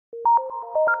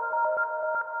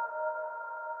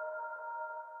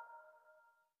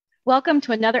Welcome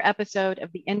to another episode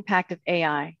of The Impact of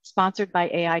AI, sponsored by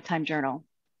AI Time Journal.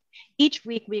 Each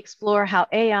week, we explore how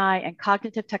AI and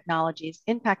cognitive technologies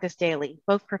impact us daily,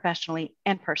 both professionally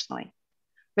and personally.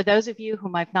 For those of you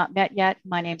whom I've not met yet,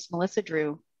 my name's Melissa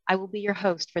Drew. I will be your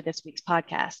host for this week's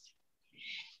podcast.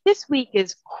 This week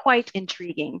is quite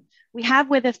intriguing. We have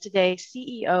with us today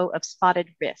CEO of Spotted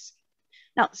Risk.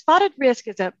 Now, Spotted Risk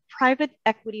is a private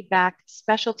equity-backed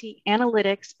specialty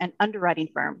analytics and underwriting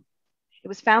firm. It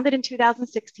was founded in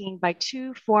 2016 by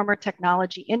two former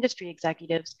technology industry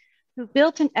executives who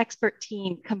built an expert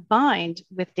team combined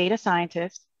with data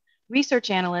scientists,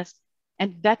 research analysts,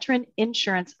 and veteran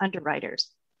insurance underwriters.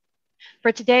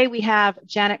 For today, we have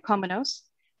Janet Komenos,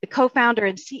 the co-founder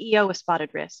and CEO of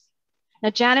Spotted Risk. Now,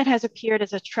 Janet has appeared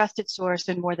as a trusted source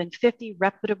in more than 50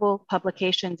 reputable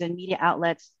publications and media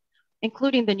outlets,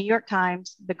 including the New York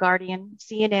Times, The Guardian,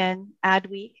 CNN,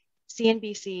 Adweek,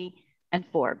 CNBC, and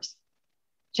Forbes.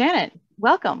 Janet,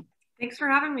 welcome. Thanks for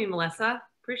having me, Melissa.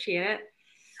 Appreciate it.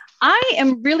 I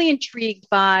am really intrigued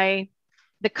by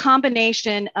the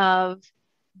combination of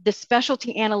the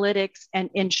specialty analytics and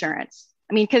insurance.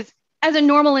 I mean, because as a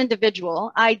normal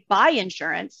individual, I buy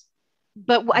insurance,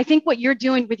 but I think what you're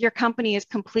doing with your company is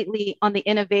completely on the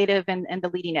innovative and the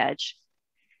leading edge.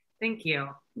 Thank you.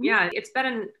 Yeah, it's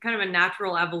been kind of a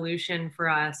natural evolution for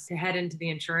us to head into the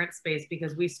insurance space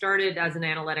because we started as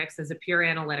a pure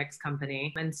analytics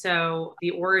company. And so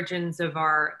the origins of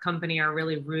our company are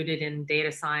really rooted in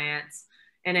data science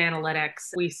and analytics.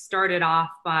 We started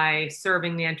off by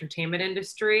serving the entertainment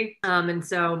industry. And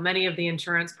so many of the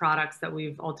insurance products that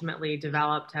we've ultimately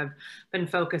developed have been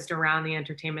focused around the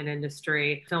entertainment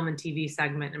industry, film and TV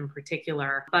segment in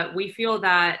particular. But we feel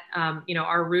that,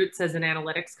 our roots as an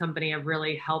analytics company have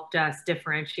really helped us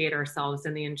differentiate ourselves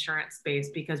in the insurance space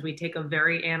because we take a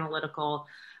very analytical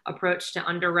approach to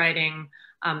underwriting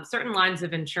certain lines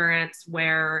of insurance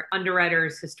where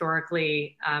underwriters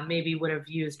historically maybe would have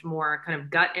used more kind of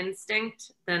gut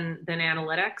instinct than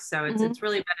analytics. So it's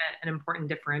really been an important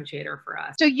differentiator for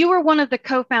us. So you were one of the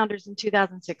co-founders in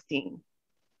 2016.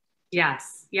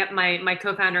 Yes. Yep. My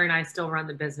co-founder and I still run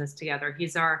the business together.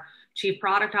 He's our chief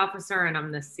product officer and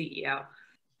I'm the CEO.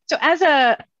 So as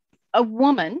a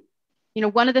woman,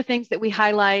 one of the things that we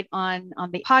highlight on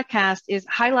the podcast is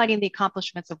highlighting the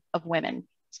accomplishments of women,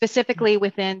 specifically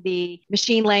within the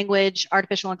machine language,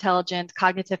 artificial intelligence,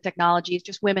 cognitive technologies,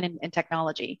 just women in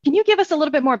technology. Can you give us a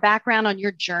little bit more background on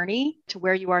your journey to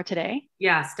where you are today?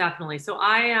 Yes, definitely. So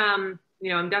I'm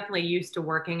definitely used to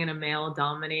working in a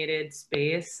male-dominated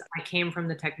space. I came from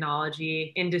the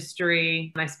technology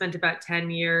industry. I spent about 10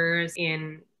 years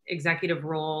in executive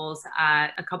roles at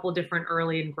a couple different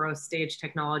early and growth stage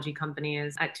technology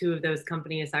companies. At two of those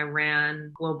companies, I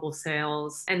ran global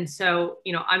sales. And so,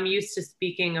 I'm used to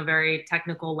speaking a very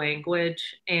technical language.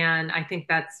 And I think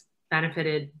that's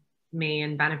benefited me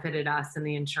and benefited us in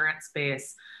the insurance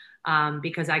space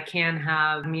because I can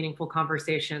have meaningful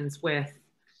conversations with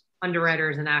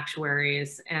underwriters and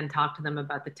actuaries and talk to them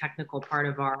about the technical part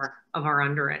of our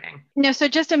underwriting. So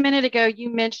just a minute ago, you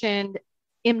mentioned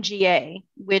MGA,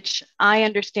 which I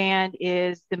understand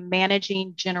is the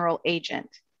managing general agent.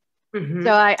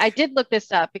 So I did look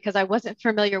this up because I wasn't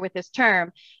familiar with this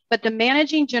term, but the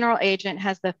managing general agent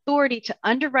has the authority to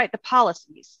underwrite the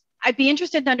policies. I'd be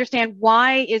interested to understand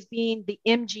why is being the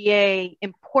MGA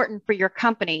important for your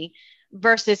company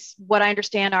versus what I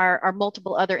understand are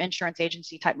multiple other insurance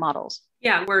agency type models.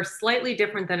 Yeah, we're slightly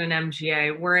different than an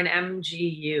MGA. We're an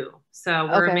MGU. So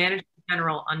we're a managing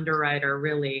general underwriter,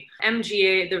 really.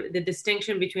 MGA, the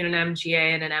distinction between an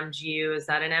MGA and an MGU is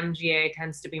that an MGA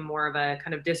tends to be more of a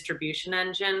kind of distribution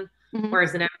engine,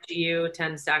 whereas an MGU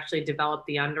tends to actually develop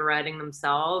the underwriting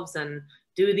themselves and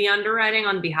do the underwriting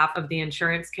on behalf of the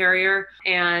insurance carrier.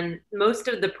 And most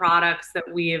of the products that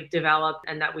we have developed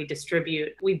and that we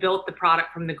distribute, we built the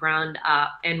product from the ground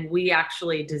up and we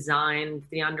actually designed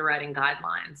the underwriting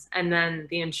guidelines. And then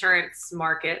the insurance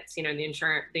markets,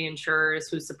 the insurers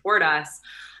who support us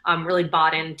really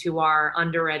bought into our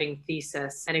underwriting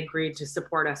thesis and agreed to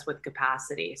support us with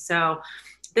capacity. So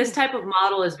this type of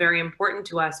model is very important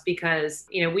to us because,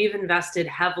 we've invested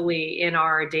heavily in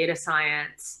our data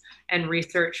science and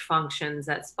research functions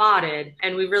at Spotted.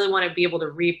 And we really want to be able to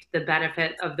reap the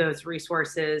benefit of those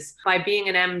resources. By being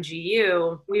an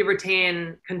MGU, we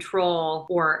retain control,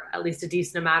 or at least a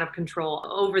decent amount of control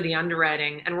over the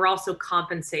underwriting. And we're also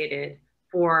compensated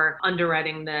for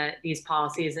underwriting these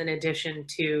policies in addition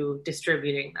to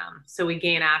distributing them. So we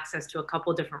gain access to a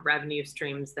couple different revenue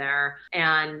streams there.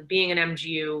 And being an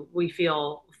MGU, we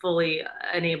feel fully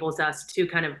enables us to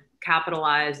kind of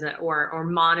capitalize or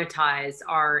monetize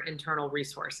our internal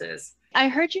resources. I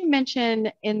heard you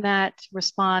mention in that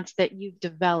response that you've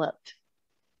developed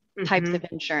types of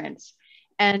insurance.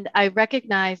 And I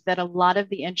recognize that a lot of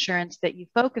the insurance that you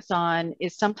focus on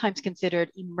is sometimes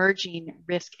considered emerging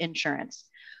risk insurance,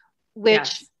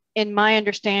 which, in my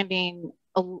understanding,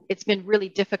 it's been really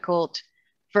difficult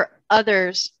for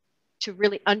others to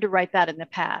really underwrite that in the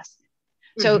past.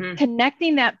 So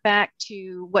connecting that back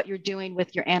to what you're doing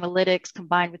with your analytics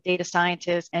combined with data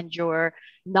scientists and your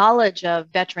knowledge of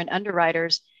veteran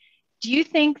underwriters, do you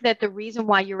think that the reason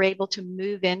why you're able to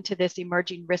move into this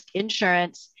emerging risk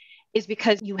insurance is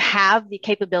because you have the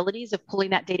capabilities of pulling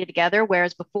that data together,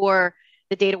 whereas before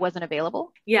the data wasn't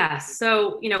available? Yes.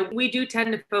 So, we do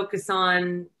tend to focus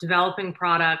on developing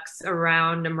products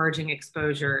around emerging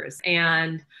exposures.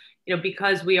 And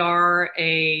because we are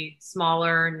a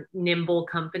smaller, nimble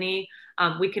company,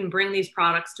 we can bring these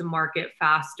products to market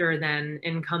faster than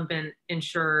incumbent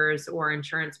insurers or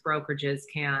insurance brokerages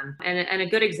can. And a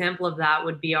good example of that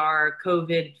would be our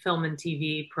COVID film and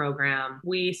TV program.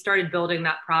 We started building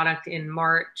that product in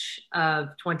March of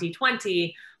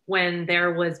 2020, when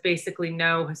there was basically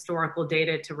no historical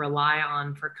data to rely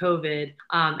on for COVID.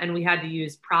 And we had to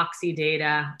use proxy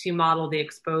data to model the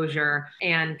exposure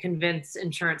and convince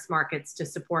insurance markets to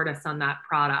support us on that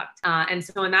product. And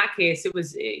so in that case, it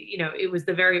was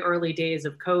the very early days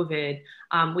of COVID.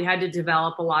 We had to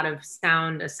develop a lot of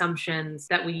sound assumptions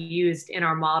that we used in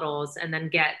our models and then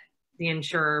get the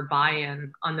insurer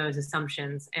buy-in on those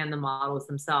assumptions and the models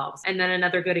themselves. And then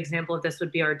another good example of this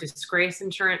would be our disgrace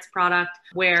insurance product,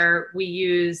 where we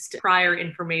used prior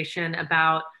information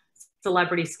about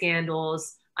celebrity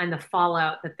scandals and the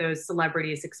fallout that those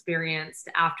celebrities experienced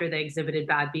after they exhibited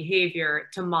bad behavior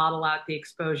to model out the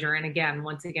exposure. And again,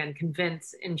 once again,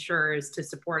 convince insurers to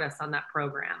support us on that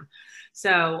program.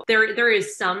 So there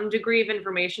is some degree of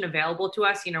information available to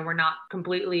us. We're not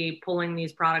completely pulling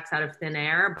these products out of thin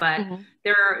air, but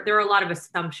there are a lot of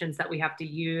assumptions that we have to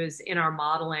use in our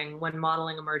modeling when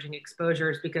modeling emerging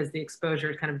exposures, because the exposure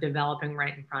is kind of developing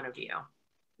right in front of you.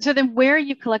 So then where are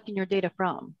you collecting your data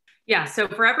from? Yeah, so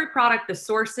for every product, the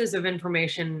sources of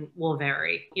information will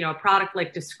vary. A product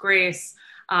like Disgrace,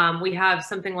 we have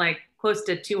something like close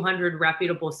to 200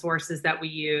 reputable sources that we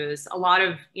use, a lot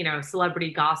of,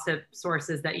 celebrity gossip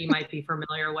sources that you might be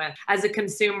familiar with as a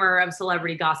consumer of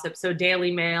celebrity gossip. So Daily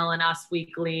Mail and Us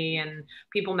Weekly and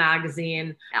People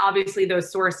Magazine. Obviously,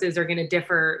 those sources are going to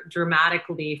differ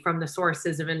dramatically from the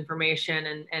sources of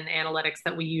information and analytics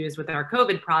that we use with our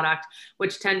COVID product,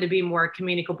 which tend to be more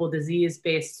communicable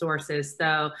disease-based sources.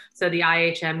 So the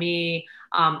IHME,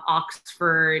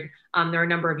 Oxford. There are a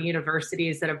number of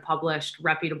universities that have published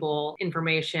reputable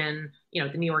information,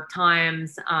 the New York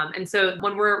Times. And so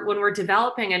when we're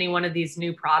developing any one of these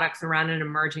new products around an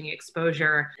emerging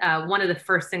exposure, one of the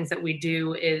first things that we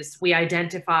do is we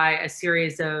identify a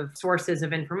series of sources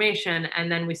of information,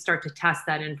 and then we start to test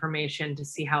that information to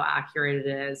see how accurate it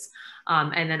is.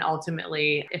 And then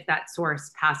ultimately, if that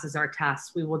source passes our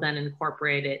tests, we will then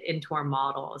incorporate it into our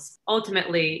models.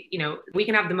 Ultimately, we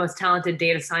can have the most talented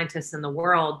data scientists in the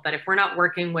world, but if we're not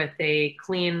working with a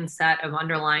clean set of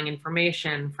underlying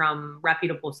information from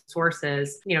reputable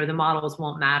sources, the models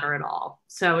won't matter at all.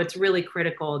 So it's really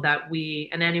critical that we,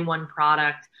 in any one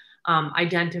product,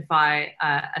 identify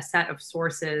a set of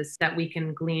sources that we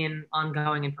can glean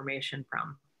ongoing information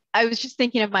from. I was just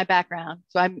thinking of my background.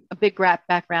 So I'm a big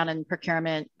background in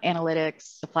procurement,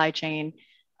 analytics, supply chain,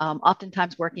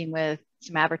 oftentimes working with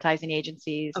some advertising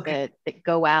agencies that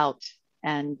go out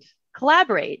and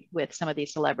collaborate with some of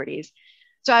these celebrities.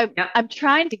 So I'm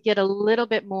trying to get a little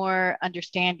bit more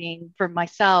understanding for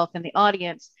myself and the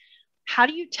audience. How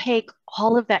do you take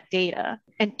all of that data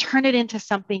and turn it into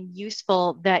something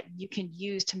useful that you can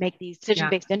use to make these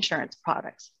decision-based insurance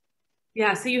products?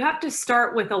 Yeah, so you have to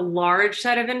start with a large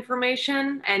set of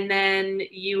information, and then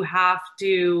you have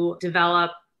to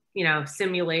develop,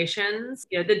 simulations.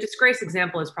 The Disgrace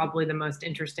example is probably the most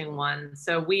interesting one.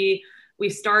 So we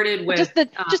started with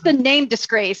just the name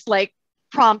Disgrace, like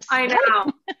prompts. I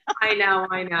know.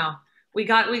 We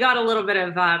got a little bit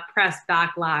of press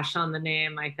backlash on the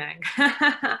name, I think.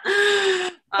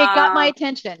 It got my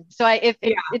attention. So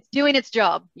it's doing its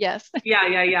job. Yes.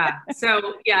 Yeah.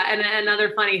 So and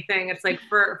another funny thing, it's like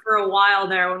for a while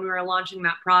there when we were launching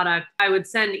that product, I would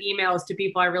send emails to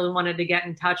people I really wanted to get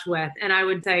in touch with. And I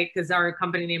would say, because our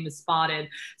company name is Spotted.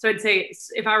 So I'd say,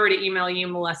 if I were to email you,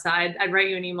 Melissa, I'd write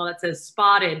you an email that says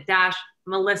Spotted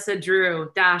Melissa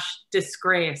Drew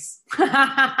Disgrace. And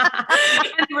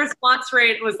the response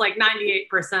rate was like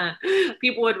 98%.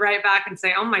 People would write back and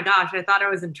say, oh my gosh, I thought I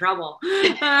was in trouble.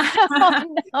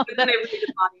 Oh, no,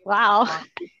 wow,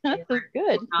 that's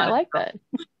good. I like that.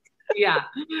 Yeah,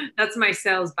 that's my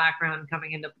sales background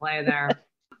coming into play there.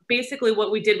 Basically,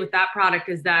 what we did with that product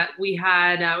is that we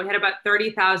had about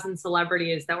 30,000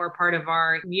 celebrities that were part of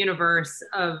our universe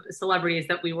of celebrities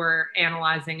that we were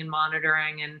analyzing and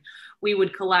monitoring, and we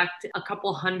would collect a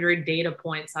couple hundred data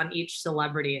points on each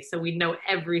celebrity. So we'd know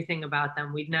everything about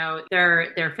them. We'd know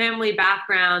their family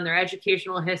background, their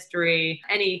educational history,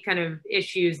 any kind of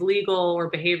issues, legal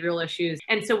or behavioral issues.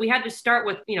 And so we had to start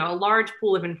with, a large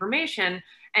pool of information.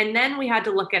 And then we had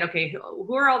to look at, okay,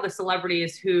 who are all the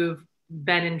celebrities who've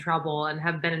been in trouble and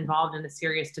have been involved in a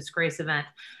serious disgrace event.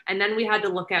 And then we had to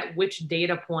look at which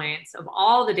data points of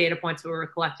all the data points we were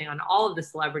collecting on all of the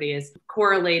celebrities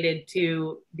correlated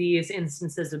to these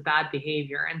instances of bad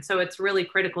behavior. And so it's really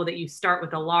critical that you start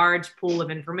with a large pool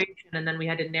of information, and then we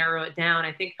had to narrow it down.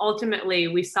 I think ultimately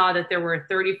we saw that there were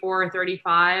 34 or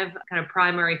 35 kind of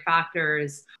primary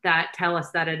factors that tell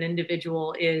us that an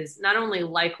individual is not only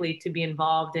likely to be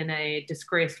involved in a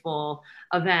disgraceful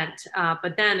event,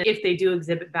 but then if they do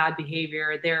exhibit bad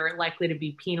behavior, they're likely to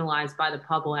be penalized by the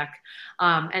public.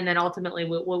 And then ultimately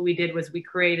what we did was we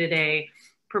created a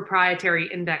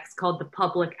proprietary index called the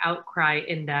Public Outcry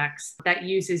Index that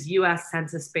uses US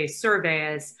census-based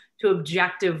surveys to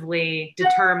objectively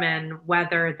determine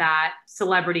whether that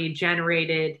celebrity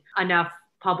generated enough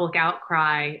public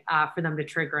outcry for them to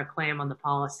trigger a claim on the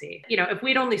policy. If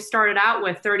we'd only started out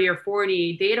with 30 or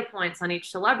 40 data points on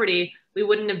each celebrity, we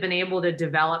wouldn't have been able to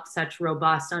develop such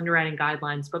robust underwriting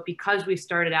guidelines. But because we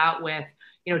started out with,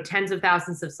 tens of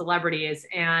thousands of celebrities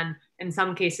and in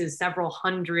some cases several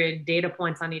hundred data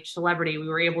points on each celebrity, we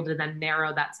were able to then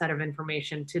narrow that set of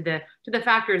information to the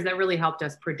factors that really helped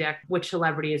us predict which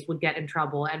celebrities would get in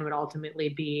trouble and would ultimately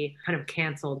be kind of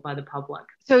canceled by the public.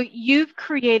 So you've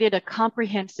created a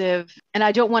comprehensive, and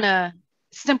I don't want to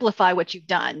simplify what you've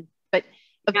done, but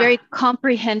a very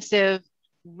comprehensive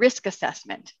risk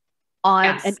assessment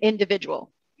on an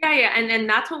individual. Yeah. And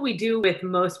that's what we do with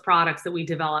most products that we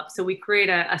develop. So we create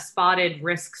a spotted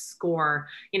risk score.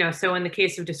 So in the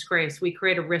case of disgrace, we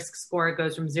create a risk score. It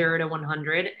goes from 0 to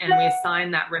 100, and we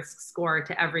assign that risk score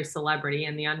to every celebrity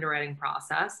in the underwriting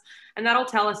process. And that'll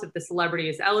tell us if the celebrity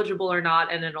is eligible or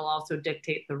not, and it'll also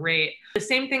dictate the rate. The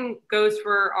same thing goes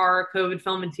for our COVID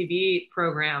film and TV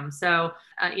program. So,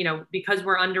 because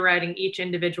we're underwriting each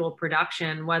individual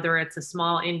production, whether it's a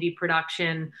small indie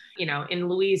production, in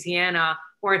Louisiana,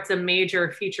 or it's a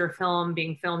major feature film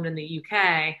being filmed in the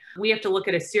UK, we have to look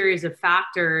at a series of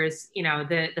factors,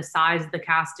 the size of the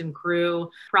cast and crew,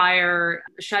 prior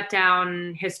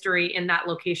shutdown history in that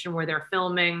location where they're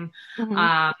filming,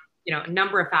 a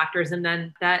number of factors. And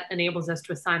then that enables us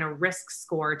to assign a risk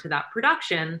score to that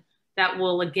production that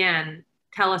will, again,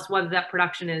 tell us whether that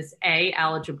production is A,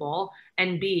 eligible,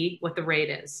 and B, what the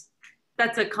rate is.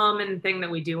 That's a common thing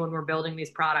that we do when we're building these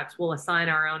products. We'll assign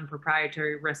our own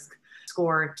proprietary risk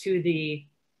score to the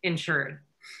insured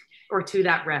or to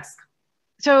that risk.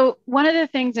 So one of the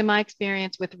things in my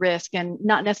experience with risk, and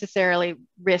not necessarily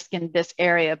risk in this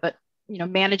area, but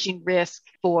managing risk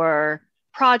for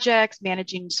projects,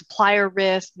 managing supplier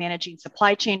risk, managing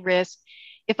supply chain risk.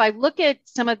 If I look at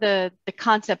some of the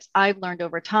concepts I've learned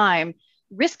over time,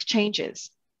 risk changes.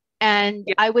 And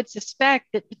I would suspect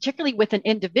that particularly with an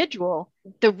individual,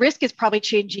 the risk is probably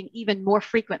changing even more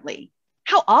frequently.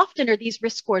 How often are these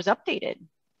risk scores updated?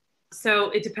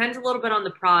 So it depends a little bit on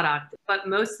the product, but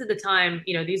most of the time,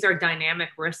 these are dynamic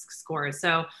risk scores.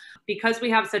 So because we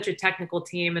have such a technical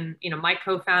team, and, my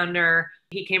co-founder,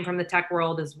 he came from the tech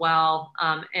world as well.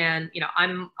 And,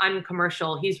 I'm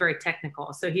commercial, he's very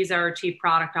technical. So he's our chief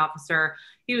product officer.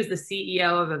 He was the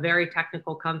CEO of a very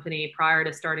technical company prior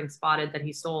to starting Spotted that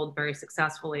he sold very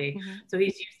successfully. Mm-hmm. So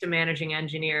he's used to managing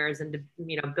engineers and,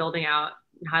 building out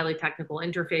highly technical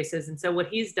interfaces. And so what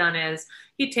he's done is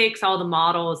he takes all the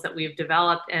models that we've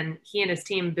developed, and he and his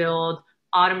team build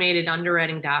automated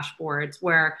underwriting dashboards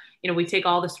where, we take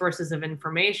all the sources of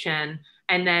information,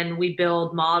 and then we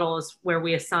build models where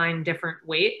we assign different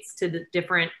weights to the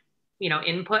different,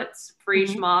 inputs for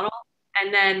each model.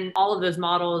 And then all of those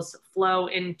models flow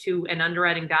into an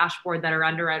underwriting dashboard that our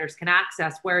underwriters can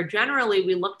access, where generally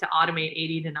we look to automate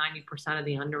 80 to 90% of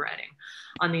the underwriting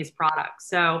on these products.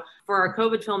 So for our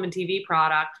COVID film and TV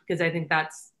product, because I think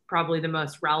that's probably the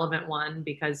most relevant one,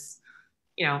 because,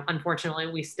 unfortunately,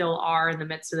 we still are in the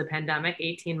midst of the pandemic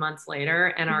 18 months later,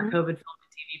 and our COVID film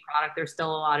TV product. There's still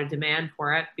a lot of demand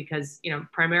for it because,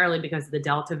 primarily because of the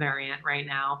Delta variant right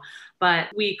now. But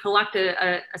we collect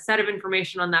a set of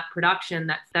information on that production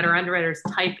that our underwriters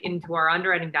type into our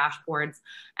underwriting dashboards.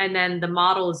 And then the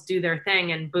models do their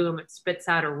thing and boom, it spits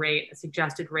out a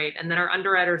suggested rate. And then our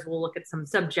underwriters will look at some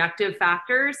subjective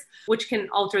factors, which can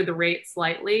alter the rate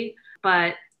slightly,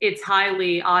 but it's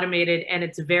highly automated and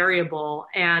it's variable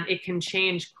and it can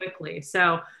change quickly.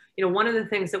 So, one of the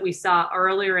things that we saw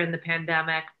earlier in the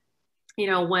pandemic,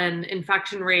 when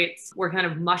infection rates were kind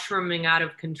of mushrooming out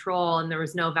of control and there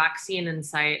was no vaccine in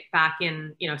sight back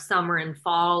in, summer and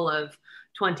fall of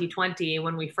 2020,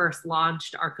 when we first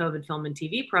launched our COVID film and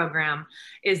TV program,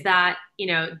 is that,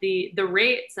 the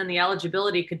rates and the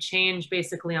eligibility could change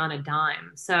basically on a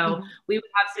dime. So we would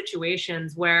have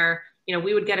situations where,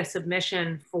 we would get a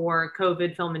submission for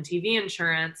COVID film and TV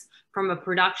insurance from a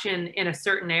production in a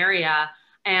certain area.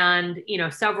 And,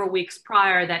 several weeks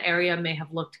prior, that area may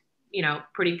have looked,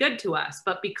 pretty good to us.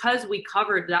 But because we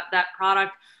covered that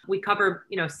product, we cover,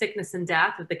 sickness and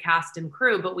death of the cast and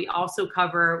crew, but we also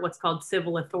cover what's called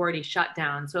civil authority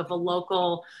shutdown. So if a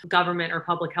local government or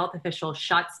public health official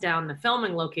shuts down the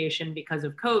filming location because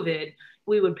of COVID,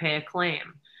 we would pay a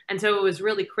claim. And so it was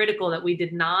really critical that we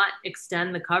did not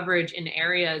extend the coverage in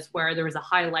areas where there was a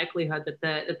high likelihood that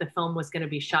the film was going to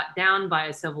be shut down by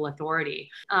a civil authority.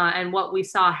 And what we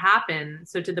saw happen,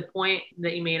 so to the point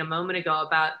that you made a moment ago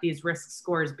about these risk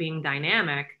scores being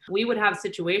dynamic, we would have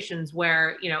situations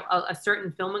where, a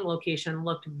certain filming location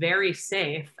looked very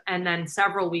safe. And then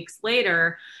several weeks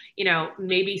later,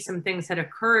 maybe some things had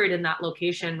occurred in that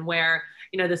location where,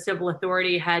 the civil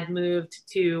authority had moved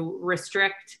to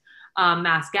restrict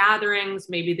mass gatherings.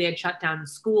 Maybe they had shut down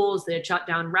schools, they had shut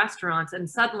down restaurants, and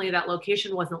suddenly that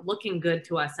location wasn't looking good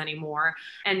to us anymore.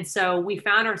 And so we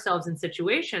found ourselves in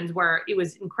situations where it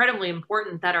was incredibly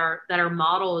important that our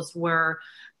models were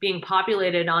being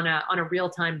populated on a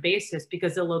real-time basis,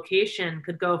 because the location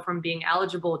could go from being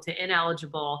eligible to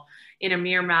ineligible in a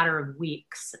mere matter of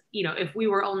weeks. If we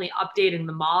were only updating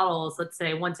the models, let's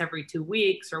say once every 2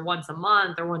 weeks or once a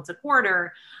month or once a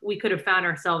quarter, we could have found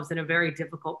ourselves in a very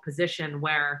difficult position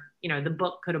where, the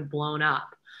book could have blown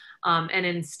up. And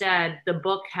instead, the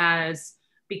book has,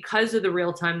 because of the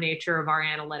real-time nature of our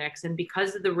analytics and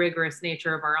because of the rigorous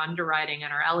nature of our underwriting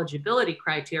and our eligibility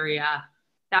criteria,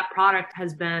 that product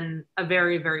has been a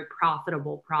very, very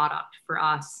profitable product for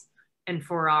us and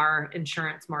for our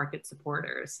insurance market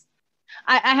supporters.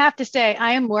 I have to say,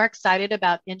 I am more excited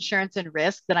about insurance and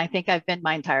risk than I think I've been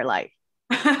my entire life.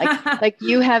 Like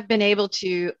you have been able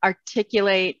to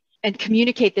articulate and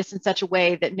communicate this in such a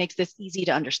way that makes this easy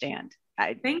to understand.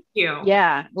 Thank you.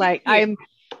 Yeah,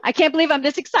 I can't believe I'm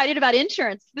this excited about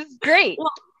insurance. This is great.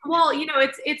 Well,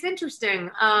 it's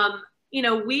interesting.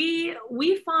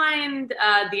 We find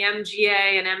the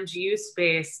MGA and MGU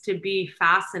space to be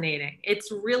fascinating.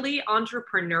 It's really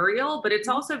entrepreneurial, but it's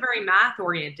also very math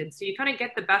oriented. So you kind of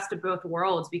get the best of both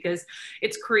worlds because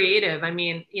it's creative. I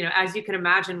mean, as you can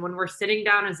imagine, when we're sitting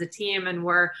down as a team and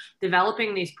we're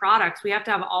developing these products, we have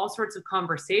to have all sorts of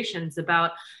conversations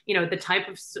about, the type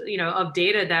of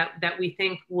data that we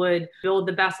think would build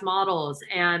the best models.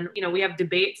 And, we have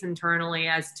debates internally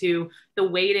as to the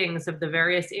weightings of the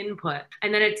various input.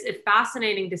 And then it's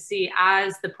fascinating to see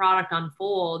as the product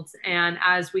unfolds and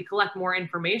as we collect more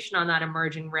information on that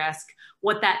emerging risk,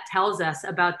 what that tells us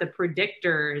about the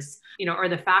predictors, or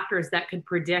the factors that could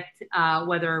predict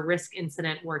whether a risk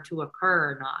incident were to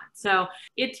occur or not. So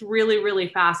it's really, really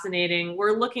fascinating.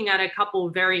 We're looking at a couple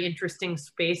of very interesting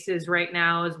spaces right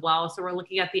now as well. So we're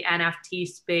looking at the NFT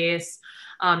space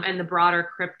and the broader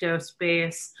crypto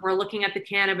space. We're looking at the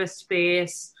cannabis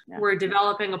space. Yeah. We're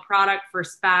developing a product for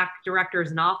SPAC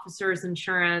directors and officers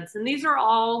insurance. And these are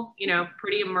all,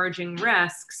 pretty emerging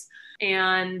risks.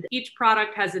 And each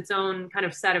product has its own kind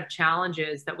of set of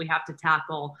challenges that we have to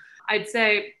tackle. I'd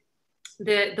say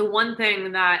the one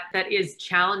thing that is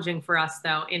challenging for us,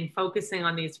 though, in focusing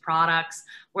on these products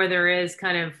where there is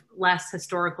kind of less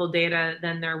historical data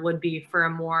than there would be for a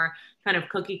more kind of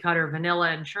cookie cutter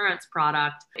vanilla insurance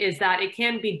product, is that it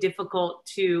can be difficult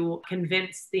to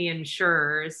convince the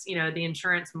insurers, the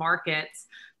insurance markets,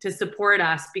 to support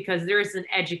us, because there is an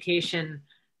education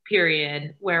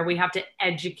period where we have to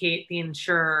educate the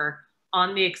insurer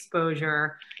on the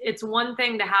exposure. It's one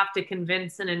thing to have to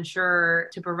convince an insurer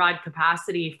to provide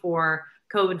capacity for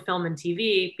COVID film and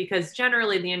TV, because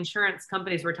generally the insurance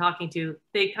companies we're talking to,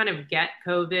 they kind of get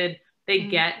COVID, they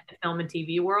get the film and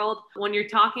TV world. When you're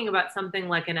talking about something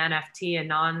like an NFT, a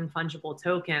non-fungible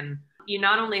token, you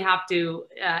not only have to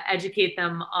educate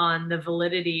them on the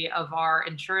validity of our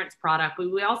insurance product,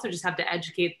 but we also just have to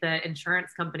educate the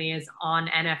insurance companies on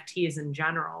NFTs in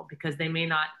general, because they may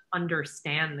not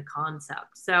understand the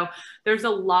concept. So there's a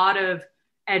lot of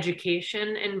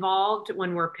education involved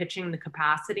when we're pitching the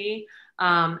capacity.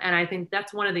 And I think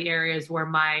that's one of the areas where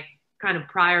my kind of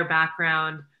prior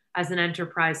background as an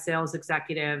enterprise sales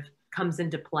executive comes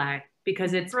into play,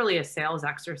 because it's really a sales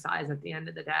exercise at the end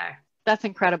of the day. That's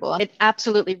incredible. It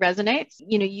absolutely resonates.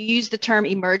 You use the term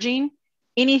emerging.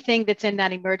 Anything that's in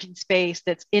that emerging space,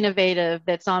 that's innovative,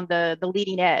 that's on the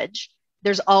leading edge,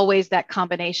 there's always that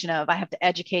combination of I have to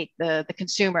educate the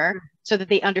consumer so that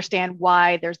they understand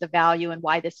why there's the value and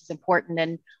why this is important,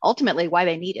 and ultimately why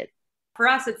they need it. For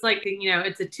us, it's like,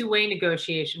 it's a two-way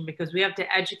negotiation, because we have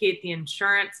to educate the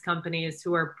insurance companies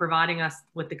who are providing us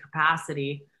with the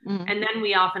capacity. Mm-hmm. And then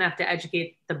we often have to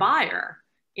educate the buyer,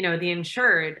 the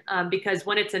insured, because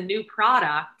when it's a new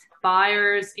product,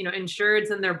 buyers,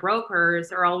 insureds and their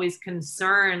brokers are always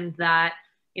concerned that,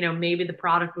 maybe the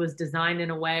product was designed in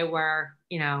a way where,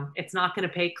 it's not going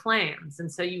to pay claims.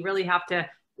 And so you really have to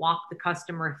walk the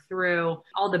customer through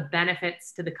all the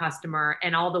benefits to the customer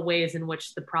and all the ways in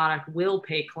which the product will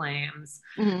pay claims.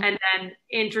 Mm-hmm. And then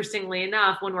interestingly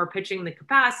enough, when we're pitching the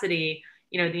capacity,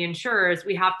 the insurers,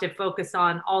 we have to focus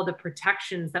on all the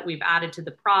protections that we've added to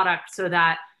the product so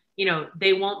that,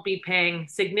 they won't be paying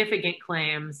significant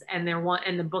claims, and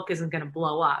the book isn't going to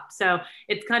blow up. So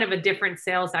it's kind of a different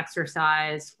sales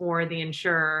exercise for the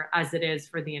insurer as it is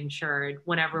for the insured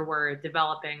whenever we're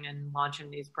developing and launching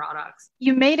these products.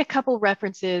 You made a couple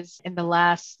references in the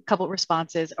last couple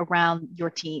responses around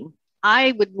your team.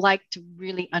 I would like to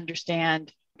really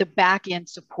understand the back end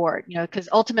support, because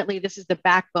ultimately this is the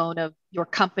backbone of your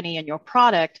company and your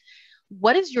product.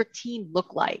 What does your team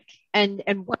look like? And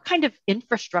what kind of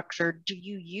infrastructure do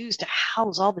you use to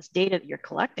house all this data that you're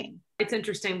collecting? It's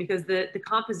interesting because the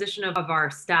composition of our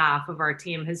staff, of our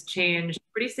team, has changed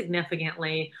pretty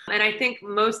significantly. And I think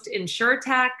most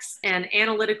insurtechs and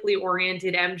analytically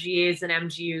oriented MGAs and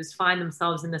MGUs find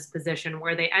themselves in this position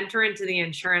where they enter into the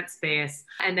insurance space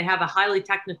and they have a highly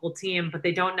technical team, but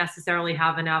they don't necessarily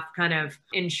have enough kind of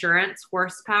insurance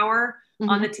horsepower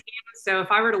on the team. So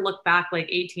if I were to look back like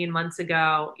 18 months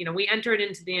ago, we entered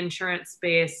into the insurance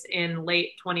space in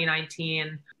late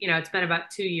 2019. It's been about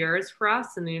 2 years for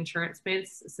us in the insurance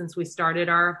space since we started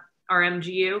our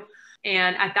MGU.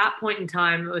 And at that point in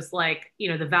time, it was like,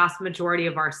 the vast majority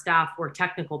of our staff were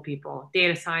technical people,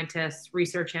 data scientists,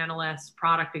 research analysts,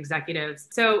 product executives.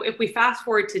 So if we fast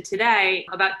forward to today,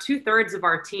 about 2/3 of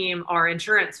our team are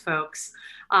insurance folks,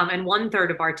 and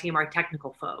 1/3 of our team are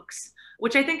technical folks,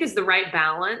 which I think is the right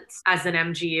balance as an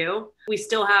MGU. We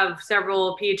still have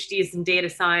several PhDs in data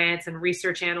science and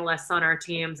research analysts on our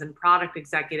teams and product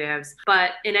executives.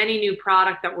 But in any new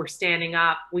product that we're standing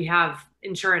up, we have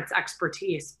insurance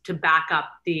expertise to back up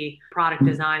the product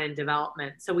design and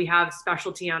development. So we have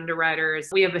specialty underwriters.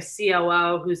 We have a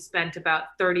COO who's spent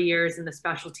about 30 years in the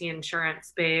specialty insurance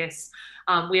space.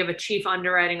 We have a chief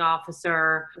underwriting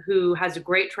officer who has a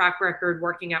great track record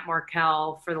working at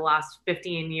Markel for the last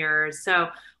 15 years. So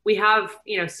we have,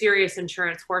 serious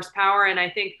insurance horsepower. And I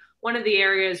think one of the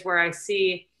areas where I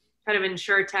see kind of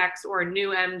insurtechs or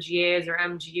new MGAs or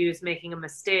MGUs making a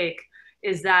mistake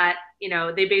is that,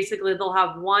 they'll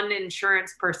have one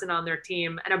insurance person on their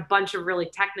team and a bunch of really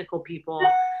technical people.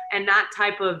 And that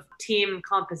type of team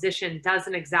composition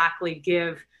doesn't exactly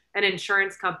give an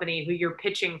insurance company who you're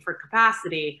pitching for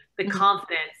capacity the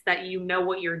confidence that you know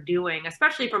what you're doing,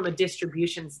 especially from a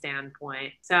distribution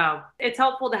standpoint. So it's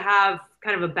helpful to have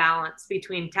kind of a balance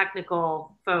between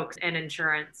technical folks and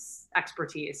insurance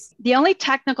expertise. The only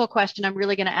technical question I'm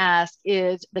really going to ask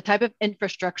is the type of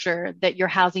infrastructure that you're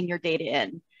housing your data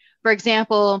in. For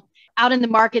example, out in the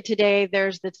market today,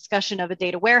 there's the discussion of a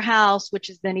data warehouse, which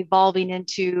is then evolving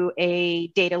into a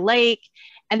data lake.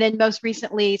 And then most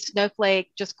recently,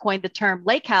 Snowflake just coined the term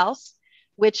lakehouse,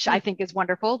 which I think is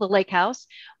wonderful, the lakehouse,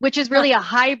 which is really a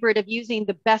hybrid of using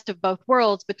the best of both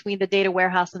worlds between the data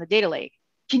warehouse and the data lake.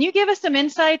 Can you give us some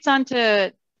insights onto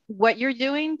what you're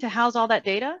doing to house all that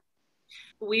data?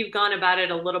 We've gone about it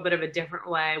a little bit of a different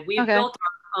way. We've built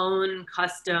our own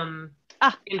custom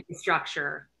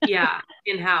infrastructure,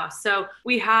 in-house. So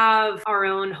we have our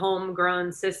own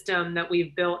homegrown system that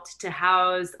we've built to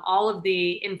house all of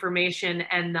the information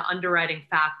and the underwriting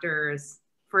factors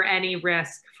for any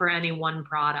risk for any one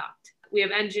product. We have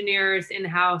engineers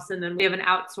in-house, and then we have an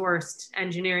outsourced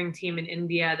engineering team in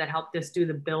India that helped us do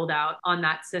the build out on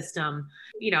that system.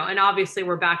 And obviously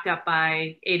we're backed up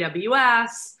by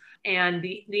AWS. And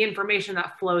the information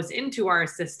that flows into our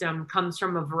system comes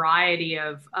from a variety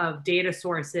of data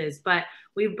sources. But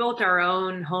we've built our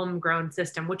own homegrown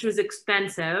system, which was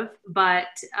expensive, but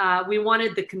we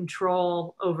wanted the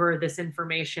control over this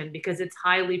information because it's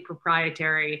highly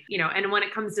proprietary. And when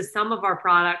it comes to some of our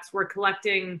products, we're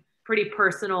collecting pretty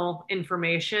personal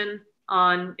information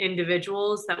on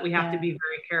individuals that we have to be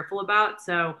very careful about.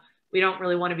 So we don't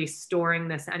really want to be storing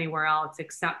this anywhere else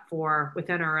except for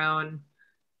within our own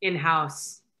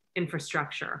in-house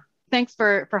infrastructure. Thanks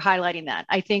for highlighting that.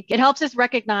 I think it helps us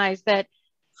recognize that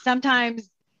sometimes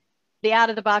the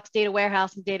out-of-the-box data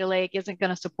warehouse and data lake isn't going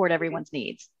to support everyone's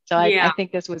needs. So I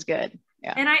think this was good.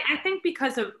 Yeah. And I think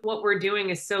because of what we're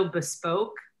doing is so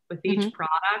bespoke with each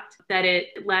product that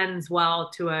it lends well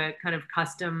to a kind of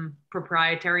custom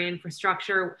proprietary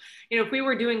infrastructure. If we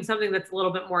were doing something that's a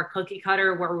little bit more cookie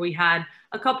cutter where we had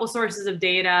a couple sources of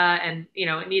data and,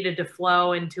 it needed to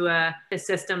flow into a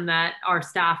system that our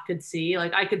staff could see,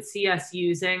 like I could see us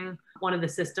using one of the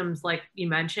systems like you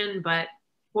mentioned, but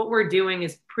what we're doing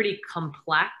is pretty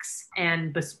complex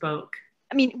and bespoke.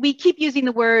 I mean, we keep using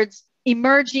the words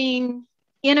emerging,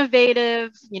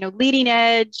 innovative, leading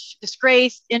edge,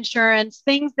 disgraced insurance,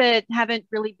 things that haven't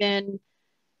really been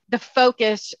the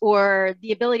focus or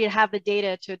the ability to have the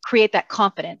data to create that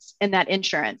confidence in that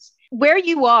insurance. Where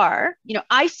you are,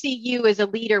 I see you as a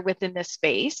leader within this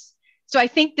space. So I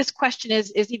think this question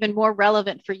is even more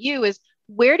relevant for you is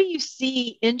where do you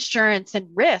see insurance and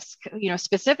risk,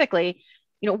 specifically,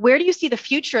 where do you see the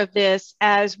future of this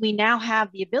as we now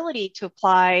have the ability to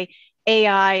apply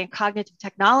AI and cognitive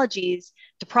technologies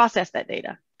to process that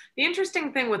data? The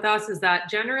interesting thing with us is that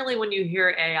generally when you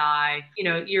hear AI,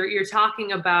 you're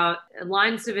talking about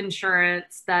lines of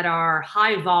insurance that are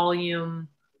high volume,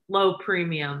 low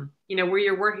premium, where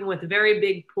you're working with very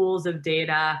big pools of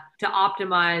data to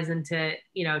optimize and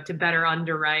to better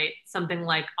underwrite something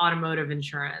like automotive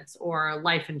insurance or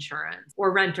life insurance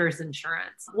or renter's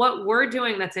insurance. What we're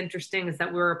doing that's interesting is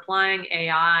that we're applying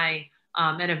AI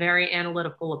and a very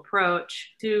analytical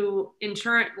approach to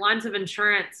lines of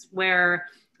insurance where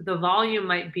the volume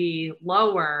might be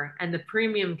lower and the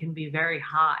premium can be very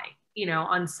high.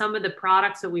 On some of the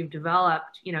products that we've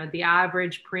developed, the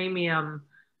average premium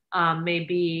may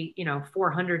be,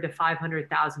 $400,000 to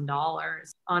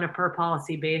 $500,000 on a per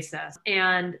policy basis.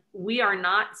 And we are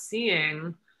not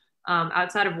seeing,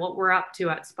 outside of what we're up to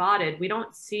at Spotted, we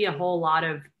don't see a whole lot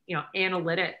of,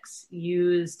 analytics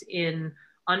used in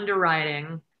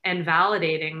underwriting and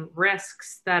validating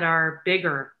risks that are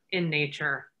bigger in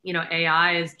nature.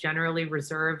 AI is generally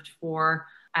reserved for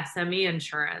SME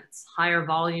insurance, higher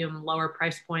volume, lower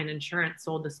price point insurance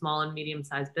sold to small and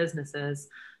medium-sized businesses.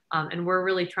 And we're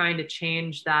really trying to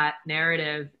change that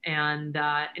narrative and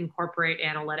incorporate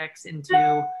analytics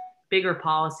into bigger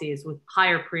policies with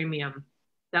higher premium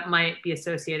that might be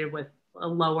associated with a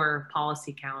lower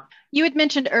policy count. You had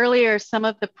mentioned earlier some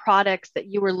of the products that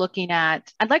you were looking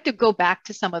at. I'd like to go back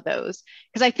to some of those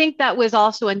because I think that was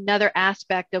also another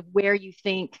aspect of where you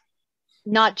think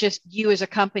not just you as a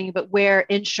company, but where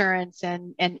insurance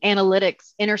and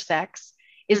analytics intersects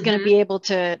is going to be able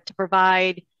to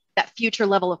provide that future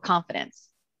level of confidence.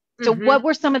 So what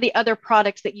were some of the other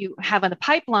products that you have on the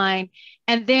pipeline?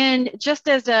 And then just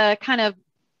as a kind of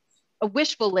a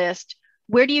wishful list,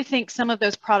 where do you think some of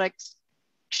those products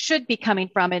should be coming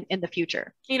from in the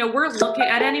future? We're looking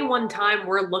at any one time,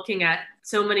 we're looking at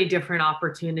so many different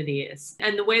opportunities.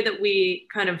 And the way that we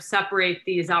kind of separate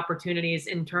these opportunities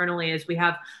internally is we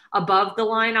have above the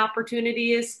line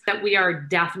opportunities that we are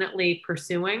definitely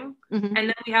pursuing. And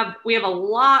then we have a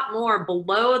lot more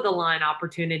below the line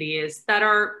opportunities that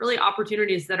are really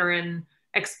opportunities that are in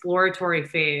exploratory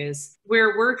phase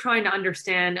where we're trying to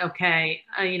understand, okay,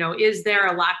 is there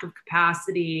a lack of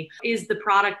capacity? Is the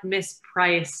product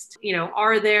mispriced?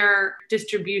 Are there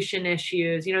distribution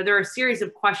issues? There are a series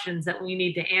of questions that we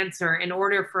need to answer in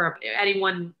order for any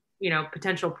one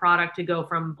potential product to go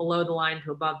from below the line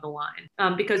to above the line.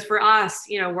 Because for us,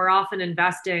 we're often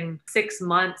investing 6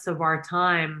 months of our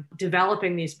time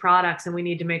developing these products, and we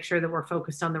need to make sure that we're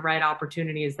focused on the right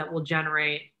opportunities that will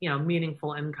generate,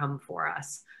 meaningful income for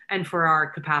us and for our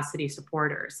capacity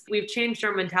supporters. We've changed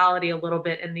our mentality a little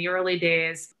bit. In the early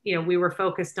days, we were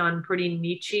focused on pretty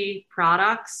niche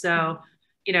products. So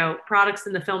products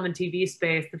in the film and TV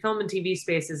space. The film and TV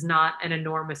space is not an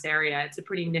enormous area. It's a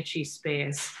pretty niche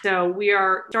space. So we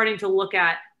are starting to look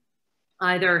at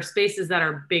either spaces that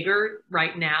are bigger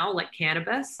right now, like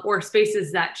cannabis, or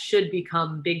spaces that should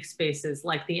become big spaces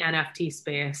like the NFT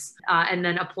space, and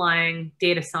then applying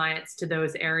data science to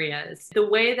those areas. The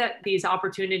way that these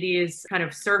opportunities kind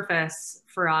of surface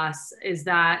for us is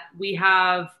that we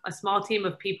have a small team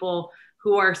of people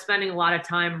who are spending a lot of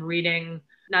time reading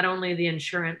not only the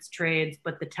insurance trades,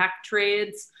 but the tech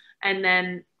trades, and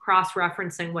then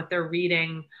cross-referencing what they're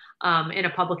reading in a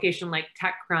publication like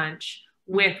TechCrunch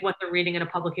with what they're reading in a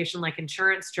publication like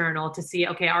Insurance Journal to see,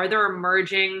 okay, are there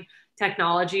emerging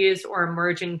technologies or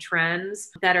emerging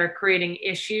trends that are creating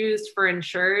issues for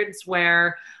insureds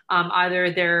where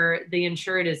either the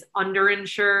insured is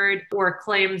underinsured or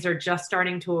claims are just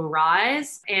starting to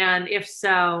arise? And if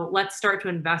so, let's start to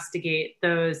investigate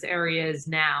those areas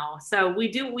now. So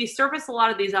we service a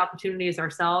lot of these opportunities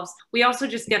ourselves. We also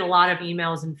just get a lot of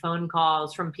emails and phone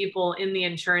calls from people in the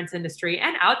insurance industry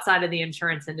and outside of the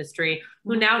insurance industry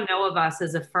who now know of us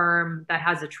as a firm that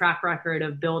has a track record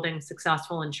of building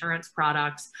successful insurance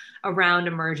products around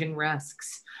emerging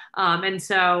risks. And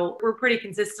so we're pretty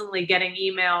consistently getting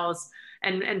emails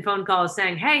and phone calls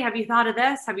saying, hey, have you thought of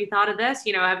this? Have you thought of this?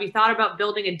 Have you thought about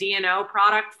building a D&O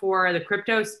product for the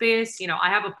crypto space? I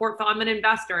have a portfolio, I'm an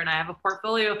investor and I have a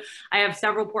portfolio. I have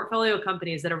several portfolio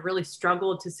companies that have really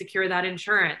struggled to secure that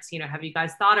insurance. Have you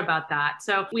guys thought about that?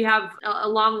 So we have a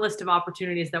long list of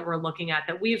opportunities that we're looking at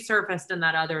that we've surfaced and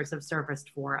that others have surfaced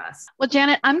for us. Well,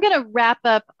 Janet, I'm going to wrap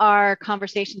up our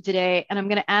conversation today and I'm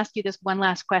going to ask you this one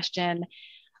last question.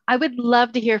 I would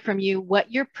love to hear from you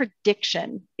what your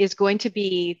prediction is going to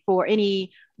be for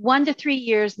any 1 to 3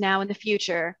 years now in the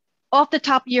future. Off the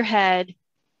top of your head,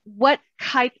 what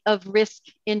type of risk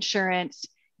insurance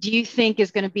do you think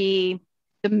is going to be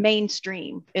the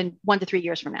mainstream in 1 to 3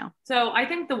 years from now? So I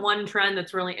think the one trend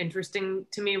that's really interesting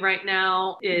to me right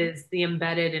now is the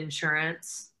embedded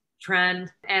insurance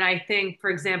trend. And I think,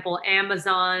 for example,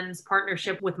 Amazon's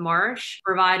partnership with Marsh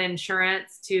provide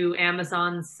insurance to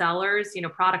Amazon's sellers,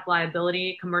 product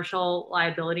liability, commercial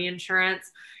liability insurance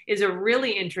is a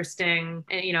really interesting,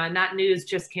 and that news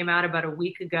just came out about a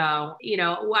week ago.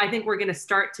 I think we're going to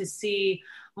start to see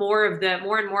more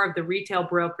and more of the retail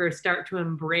brokers start to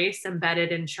embrace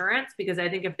embedded insurance, because I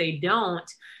think if they don't,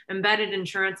 embedded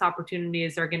insurance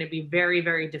opportunities are going to be very,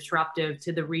 very disruptive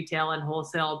to the retail and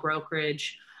wholesale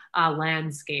brokerage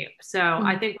landscape. So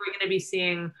I think we're going to be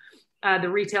seeing the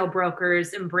retail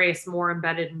brokers embrace more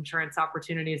embedded insurance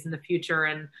opportunities in the future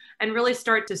and really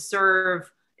start to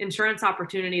serve insurance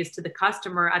opportunities to the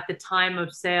customer at the time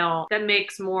of sale that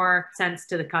makes more sense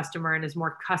to the customer and is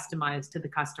more customized to the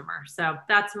customer. So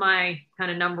that's my kind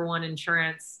of number one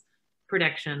insurance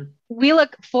prediction. We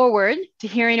look forward to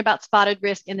hearing about spotted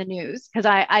risk in the news, because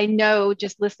I know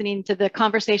just listening to the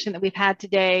conversation that we've had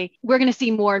today, we're going to see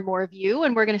more and more of you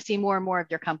and we're going to see more and more of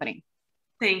your company.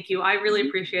 Thank you. I really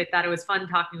appreciate that. It was fun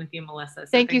talking with you, Melissa.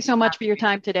 Thank you so much for your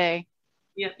time today.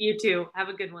 Yeah, you too. Have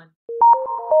a good one.